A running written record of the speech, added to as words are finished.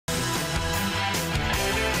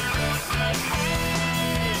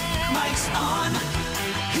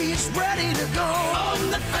He's ready to go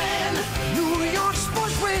on the Fan, New York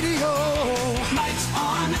Sports Radio. Mike's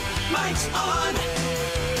on, Mike's on.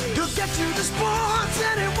 He'll get you the sports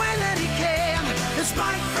any way that he can. It's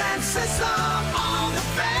Mike Francesa on the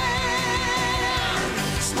Fan.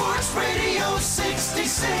 Sports Radio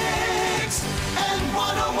 66 and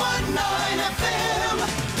 101.9 FM,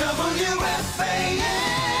 WFAN.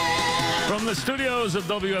 From the studios of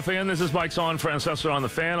WFAN, this is Mike's on Francesa on the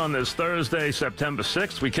Fan on this Thursday, September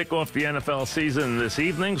 6th. We kick off the NFL season this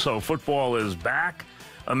evening, so football is back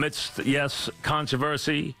amidst, yes,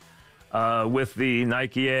 controversy with the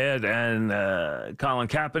Nike ad and Colin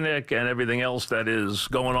Kaepernick and everything else that is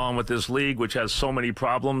going on with this league, which has so many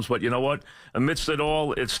problems. But you know what? Amidst it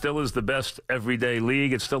all, it still is the best everyday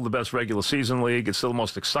league. It's still the best regular season league. It's still the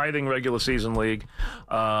most exciting regular season league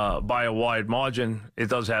by a wide margin. It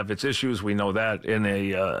does have its issues. We know that in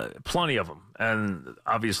plenty of them. And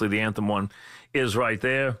obviously the anthem one is right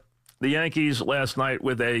there. The Yankees last night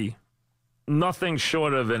with a nothing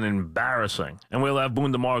short of an embarrassing. And we'll have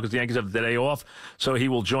Boone tomorrow because the Yankees have the day off. So he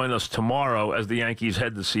will join us tomorrow as the Yankees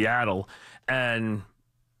head to Seattle. And,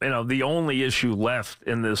 you know, the only issue left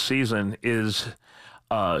in this season is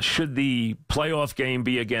should the playoff game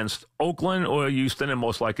be against Oakland or Houston? And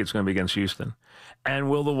most likely it's going to be against Houston. And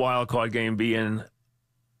will the wild card game be in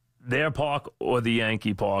their park or the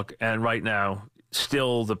Yankee park? And right now,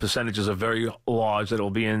 still the percentages are very large that it will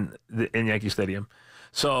be in Yankee Stadium.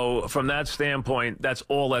 So from that standpoint, that's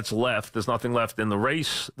all that's left. There's nothing left in the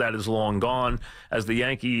race. That is long gone. As the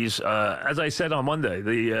Yankees, as I said on Monday,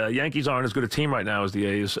 the Yankees aren't as good a team right now as the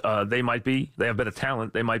A's. They might be. They have better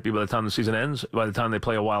talent. They might be by the time the season ends. By the time they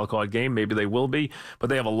play a wild card game, maybe they will be. But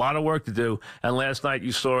they have a lot of work to do. And last night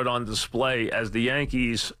you saw it on display as the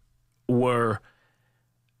Yankees were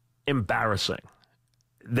embarrassing.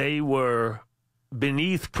 They were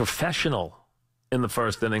beneath professional in the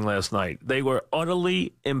first inning last night. They were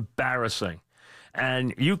utterly embarrassing.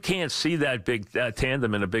 And you can't see that big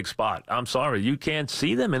tandem in a big spot. I'm sorry. You can't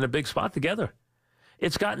see them in a big spot together.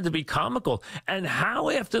 It's gotten to be comical. And how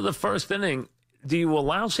after the first inning do you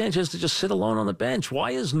allow Sanchez to just sit alone on the bench?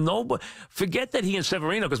 Why is nobody... Forget that he and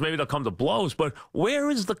Severino, because maybe they'll come to blows, but where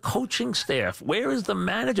is the coaching staff? Where is the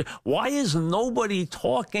manager? Why is nobody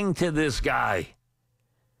talking to this guy?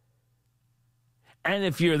 And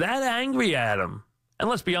if you're that angry at him, and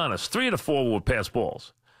let's be honest, 3 out of 4 were pass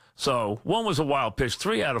balls. So 1 was a wild pitch,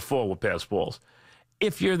 3 out of 4 were pass balls.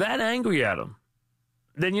 If you're that angry at him,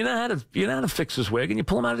 then you know how to fix his wig and you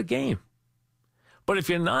pull him out of the game. But if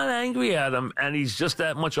you're not angry at him and he's just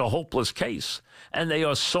that much a hopeless case and they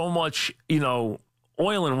are so much, oil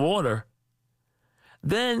and water,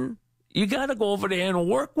 then you got to go over there and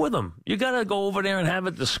work with him. You got to go over there and have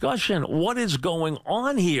a discussion. What is going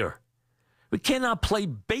on here? We cannot play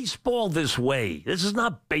baseball this way. This is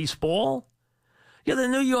not baseball. You're the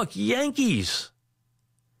New York Yankees.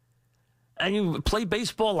 And you play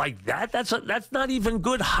baseball like that? That's not even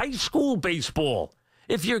good high school baseball.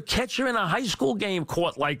 If your catcher in a high school game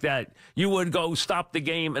caught like that, you would go stop the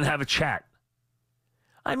game and have a chat.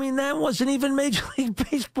 I mean, that wasn't even Major League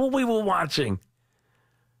Baseball we were watching.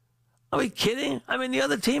 Are we kidding? I mean, the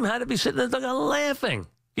other team had to be sitting in the dugout laughing.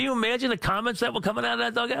 Can you imagine the comments that were coming out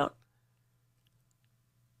of that dugout?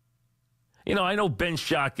 I know bench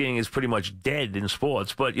jockeying is pretty much dead in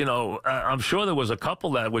sports, but, I'm sure there was a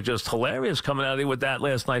couple that were just hilarious coming out of there with that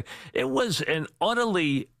last night. It was an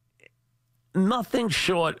utterly nothing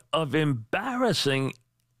short of embarrassing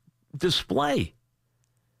display.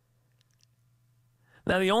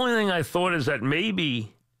 Now, the only thing I thought is that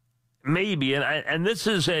maybe, and this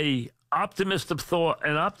is an optimistic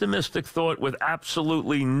thought with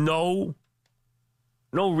absolutely no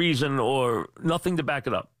reason or nothing to back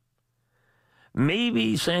it up.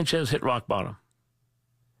 Maybe Sanchez hit rock bottom.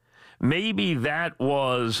 Maybe that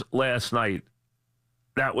was last night.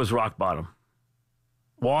 That was rock bottom.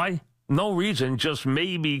 Why? No reason, just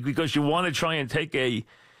maybe because you want to try and take a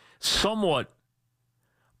somewhat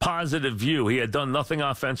positive view. He had done nothing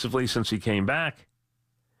offensively since he came back.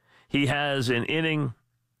 He has an inning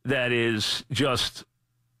that is just,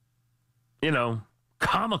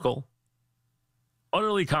 comical,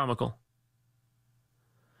 utterly comical.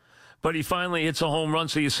 But he finally hits a home run,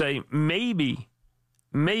 so you say, maybe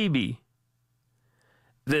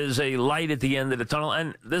there's a light at the end of the tunnel,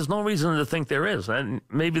 and there's no reason to think there is. And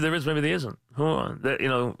maybe there is, maybe there isn't.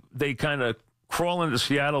 They kind of crawl into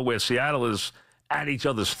Seattle, where Seattle is at each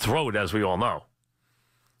other's throat, as we all know.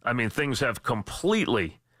 I mean, things have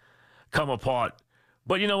completely come apart.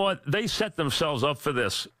 But you know what? They set themselves up for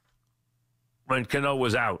this when Cano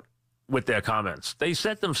was out with their comments. They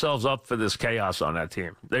set themselves up for this chaos on that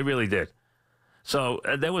team. They really did. So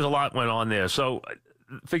there was a lot went on there. So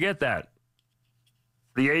forget that.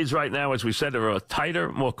 The A's right now, as we said, are a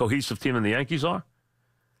tighter, more cohesive team than the Yankees are.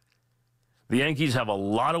 The Yankees have a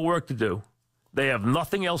lot of work to do. They have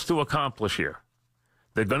nothing else to accomplish here.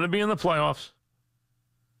 They're going to be in the playoffs.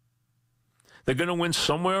 They're going to win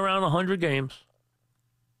somewhere around 100 games.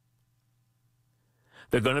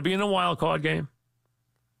 They're going to be in a wild card game.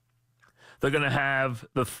 They're going to have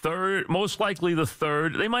the third, most likely the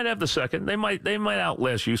third. They might have the second. They might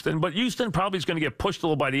outlast Houston, but Houston probably is going to get pushed a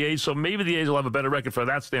little by the A's, so maybe the A's will have a better record from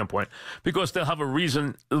that standpoint because they'll have a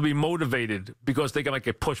reason. They'll be motivated because they might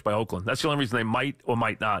get pushed by Oakland. That's the only reason they might or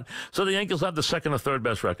might not. So the Yankees have the second or third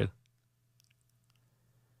best record,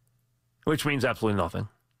 which means absolutely nothing.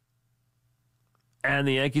 And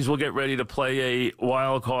the Yankees will get ready to play a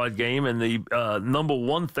wild card game, and the number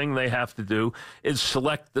one thing they have to do is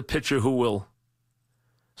select the pitcher who will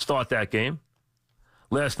start that game.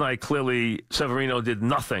 Last night, clearly, Severino did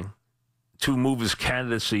nothing to move his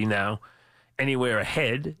candidacy now anywhere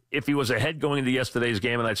ahead. If he was ahead going into yesterday's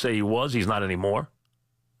game, and I'd say he was, he's not anymore.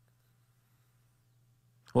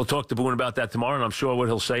 We'll talk to Boone about that tomorrow, and I'm sure what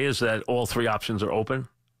he'll say is that all three options are open.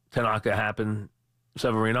 Tanaka, Happen,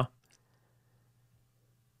 Severino.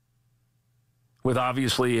 With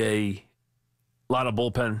obviously a lot of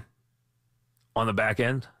bullpen on the back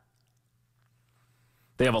end.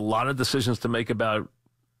 They have a lot of decisions to make about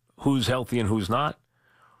who's healthy and who's not,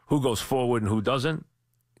 who goes forward and who doesn't.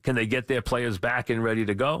 Can they get their players back and ready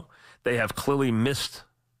to go? They have clearly missed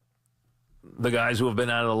the guys who have been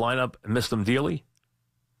out of the lineup, missed them dearly.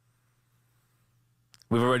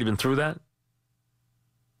 We've already been through that.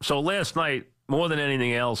 So last night, more than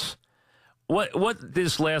anything else, What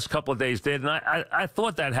this last couple of days did, and I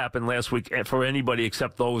thought that happened last week for anybody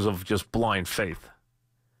except those of just blind faith.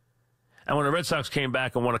 And when the Red Sox came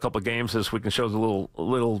back and won a couple of games this week and showed a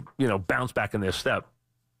little bounce back in their step,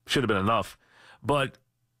 should have been enough. But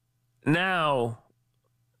now,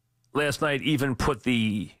 last night even put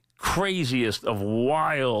the craziest of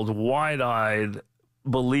wild, wide-eyed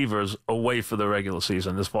believers away for the regular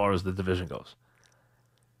season as far as the division goes.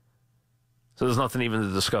 So there's nothing even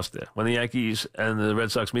to discuss there. When the Yankees and the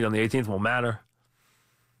Red Sox meet on the 18th, won't matter.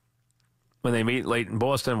 When they meet late in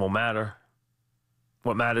Boston, won't matter.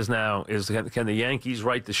 What matters now is can the Yankees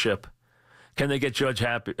right the ship? Can they get Judge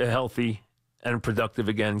healthy and productive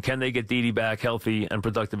again? Can they get Didi back healthy and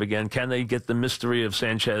productive again? Can they get the mystery of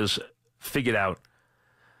Sanchez figured out?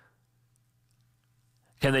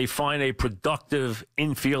 Can they find a productive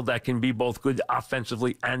infield that can be both good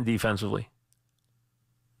offensively and defensively?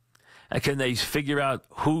 And can they figure out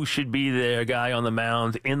who should be their guy on the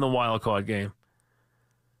mound in the wild card game?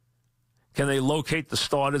 Can they locate the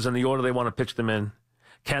starters in the order they want to pitch them in?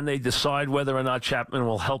 Can they decide whether or not Chapman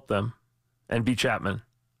will help them and be Chapman?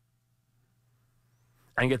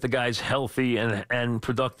 And get the guys healthy and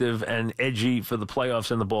productive and edgy for the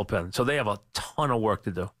playoffs in the bullpen. So they have a ton of work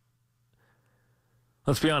to do.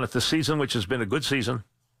 Let's be honest, the season, which has been a good season,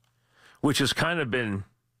 which has kind of been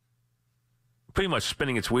pretty much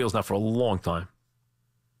spinning its wheels now for a long time.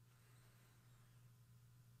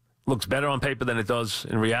 Looks better on paper than it does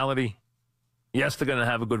in reality. Yes, they're going to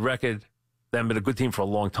have a good record. They haven't been a good team for a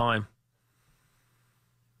long time.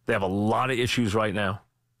 They have a lot of issues right now.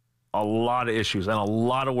 A lot of issues and a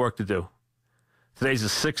lot of work to do. Today's the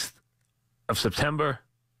 6th of September.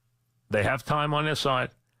 They have time on their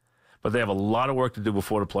side, but they have a lot of work to do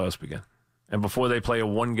before the playoffs begin. And before they play a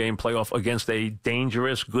one-game playoff against a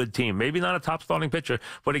dangerous, good team. Maybe not a top starting pitcher,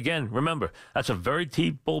 but again, remember, that's a very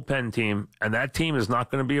deep bullpen team, and that team is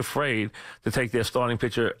not going to be afraid to take their starting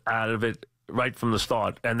pitcher out of it right from the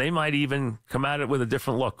start. And they might even come at it with a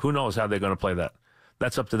different look. Who knows how they're going to play that?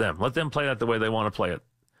 That's up to them. Let them play that the way they want to play it.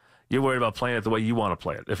 You're worried about playing it the way you want to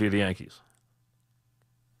play it if you're the Yankees.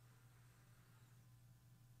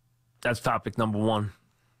 That's topic number one.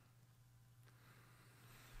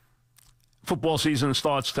 Football season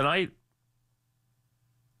starts tonight.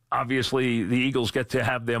 Obviously, the Eagles get to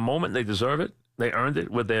have their moment. They deserve it. They earned it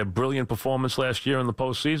with their brilliant performance last year in the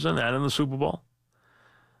postseason and in the Super Bowl.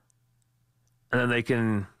 And then they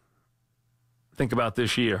can think about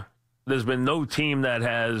this year. There's been no team that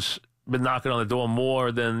has been knocking on the door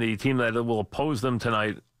more than the team that will oppose them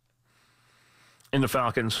tonight in the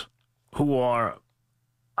Falcons, who are,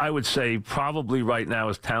 I would say, probably right now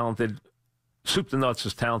as talented, soup to nuts,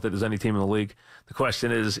 as talented as any team in the league. The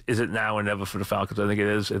question is it now or never for the Falcons? I think it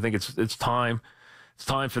is. I think it's time. It's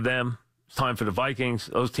time for them. It's time for the Vikings.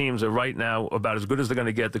 Those teams are right now about as good as they're going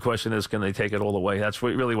to get. The question is, can they take it all the way? That's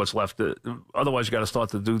really what's left. Otherwise, you got to start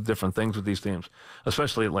to do different things with these teams,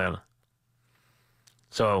 especially Atlanta.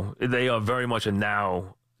 So they are very much a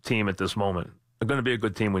now team at this moment. are going to be a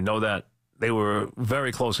good team. We know that. They were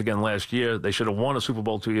very close again last year. They should have won a Super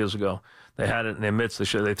Bowl 2 years ago. They had it in their midst.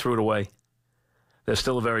 They threw it away. They're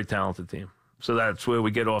still a very talented team. So that's where we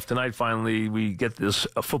get off tonight. Finally, we get this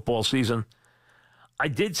football season. I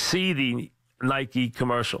did see the Nike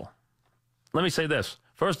commercial. Let me say this.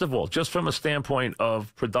 First of all, just from a standpoint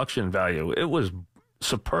of production value, it was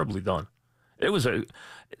superbly done. It was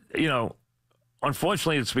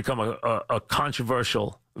unfortunately, it's become a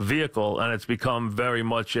controversial vehicle, and it's become very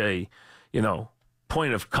much a,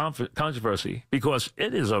 point of controversy because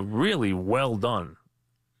it is a really well done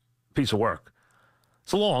piece of work.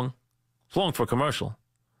 It's long for a commercial,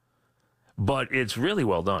 but it's really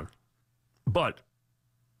well done. But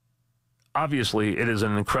obviously, it is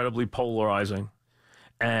an incredibly polarizing,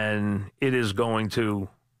 and it is going to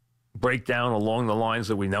break down along the lines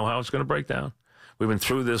that we know how it's going to break down. We've been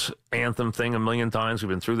through this anthem thing a million times. We've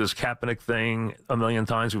been through this Kaepernick thing a million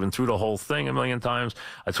times. We've been through the whole thing a million times.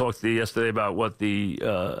 I talked to you yesterday about what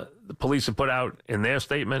the police have put out in their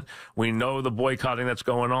statement. We know the boycotting that's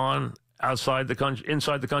going on outside the country,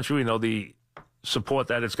 inside the country. We know the support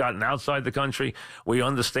that it's gotten outside the country. We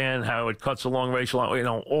understand how it cuts along racial lines. We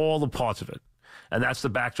know all the parts of it. And that's the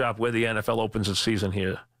backdrop where the NFL opens its season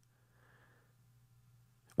here.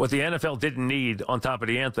 What the NFL didn't need on top of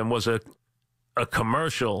the anthem was a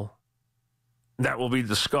commercial that will be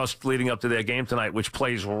discussed leading up to their game tonight, which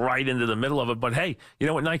plays right into the middle of it. But, hey, you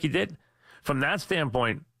know what Nike did? From that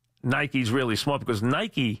standpoint, Nike's really smart because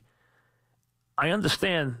Nike, I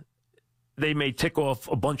understand they may tick off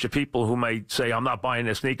a bunch of people who might say, I'm not buying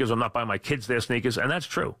their sneakers, I'm not buying my kids their sneakers, and that's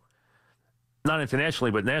true. Not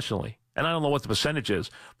internationally, but nationally. And I don't know what the percentage is.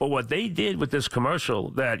 But what they did with this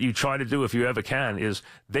commercial that you try to do if you ever can is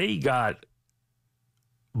they got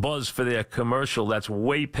buzz for their commercial that's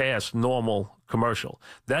way past normal commercial.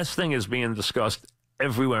 That thing is being discussed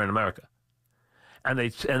everywhere in America. And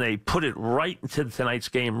they put it right into tonight's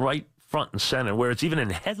game, right front and center, where it's even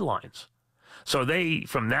in headlines. So they,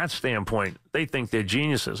 from that standpoint, they think they're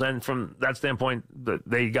geniuses. And from that standpoint,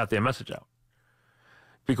 they got their message out.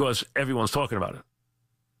 Because everyone's talking about it.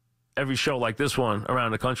 Every show like this one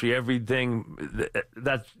around the country, everything,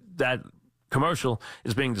 that commercial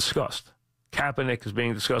is being discussed. Kaepernick is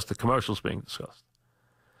being discussed. The commercial is being discussed.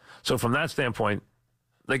 So from that standpoint,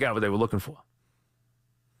 they got what they were looking for.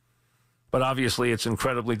 But obviously, it's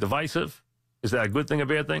incredibly divisive. Is that a good thing, a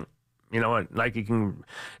bad thing? You know what?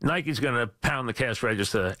 Nike's going to pound the cash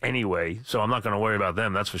register anyway, so I'm not going to worry about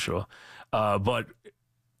them, that's for sure. But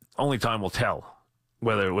only time will tell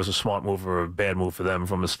whether it was a smart move or a bad move for them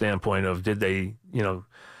from a standpoint of did they,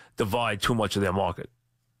 divide too much of their market.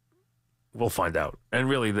 We'll find out. And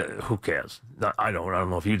really, who cares? I don't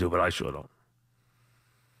know if you do, but I sure don't.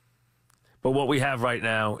 But what we have right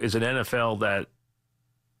now is an NFL that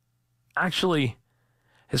actually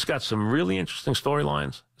has got some really interesting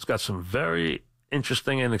storylines. It's got some very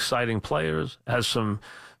interesting and exciting players. It has some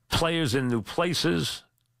players in new places.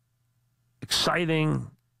 Exciting,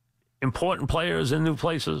 important players in new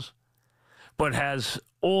places. But has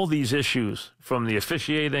all these issues from the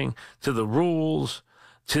officiating to the rules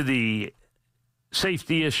to the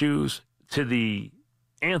safety issues to the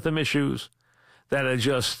anthem issues that are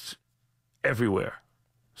just everywhere.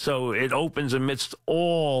 So it opens amidst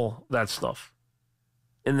all that stuff.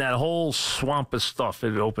 In that whole swamp of stuff,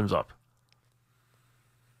 it opens up.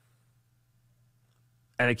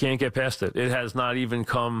 And it can't get past it. It has not even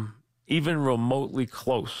come even remotely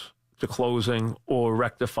close to closing or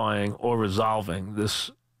rectifying or resolving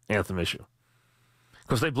this anthem issue.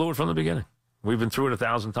 Because they blew it from the beginning. We've been through it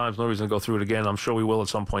 1,000 times. No reason to go through it again. I'm sure we will at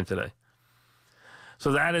some point today.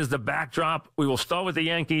 So that is the backdrop. We will start with the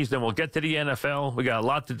Yankees, then we'll get to the NFL. We got a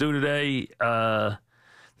lot to do today. The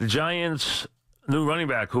Giants' new running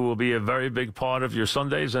back, who will be a very big part of your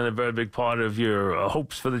Sundays and a very big part of your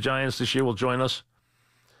hopes for the Giants this year, will join us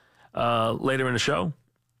later in the show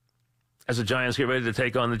as the Giants get ready to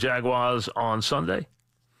take on the Jaguars on Sunday.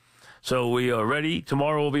 So we are ready.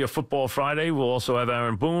 Tomorrow will be a Football Friday. We'll also have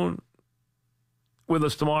Aaron Boone with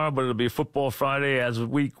us tomorrow, but it'll be Football Friday as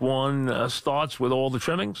week one starts with all the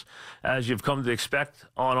trimmings, as you've come to expect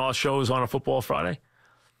on our shows on a Football Friday.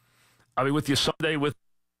 I'll be with you Sunday. Looking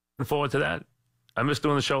forward to that. I missed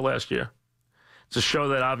doing the show last year. It's a show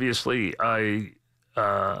that obviously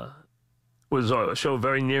was a show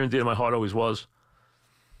very near and dear to my heart, always was.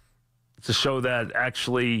 It's a show that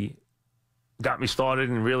actually got me started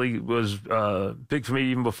and really was big for me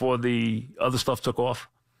even before the other stuff took off.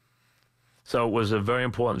 So it was a very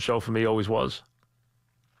important show for me, always was.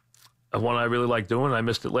 One I really like doing. I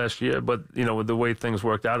missed it last year, but, with the way things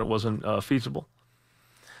worked out, it wasn't feasible.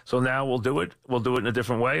 So now we'll do it. We'll do it in a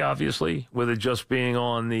different way, obviously, with it just being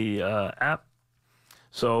on the app.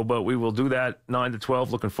 So, but we will do that 9 to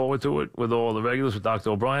 12. Looking forward to it with all the regulars, with Dr.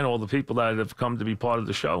 O'Brien, all the people that have come to be part of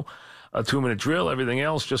the show. A 2-minute drill, everything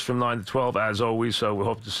else just from 9 to 12, as always. So we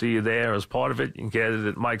hope to see you there as part of it. You can get it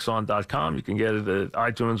at mikeson.com. You can get it at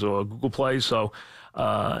iTunes or Google Play. So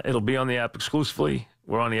it'll be on the app exclusively.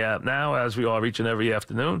 We're on the app now, as we are each and every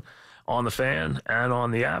afternoon, on the fan and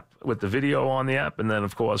on the app, with the video on the app. And then,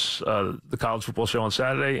 of course, the college football show on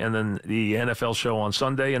Saturday, and then the NFL show on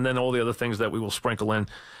Sunday, and then all the other things that we will sprinkle in,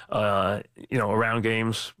 around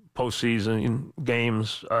games, postseason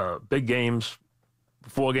games, big games,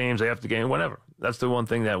 before games, after game, whatever. That's the one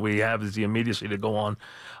thing that we have, is the immediacy to go on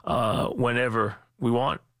whenever we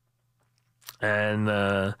want. And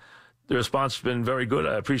the response has been very good.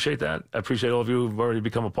 I appreciate that. I appreciate all of you who've already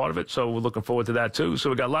become a part of it. So we're looking forward to that, too. So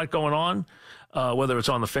we got a lot going on, whether it's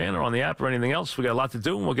on the fan or on the app or anything else. We got a lot to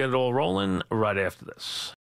do, and we'll get it all rolling right after this.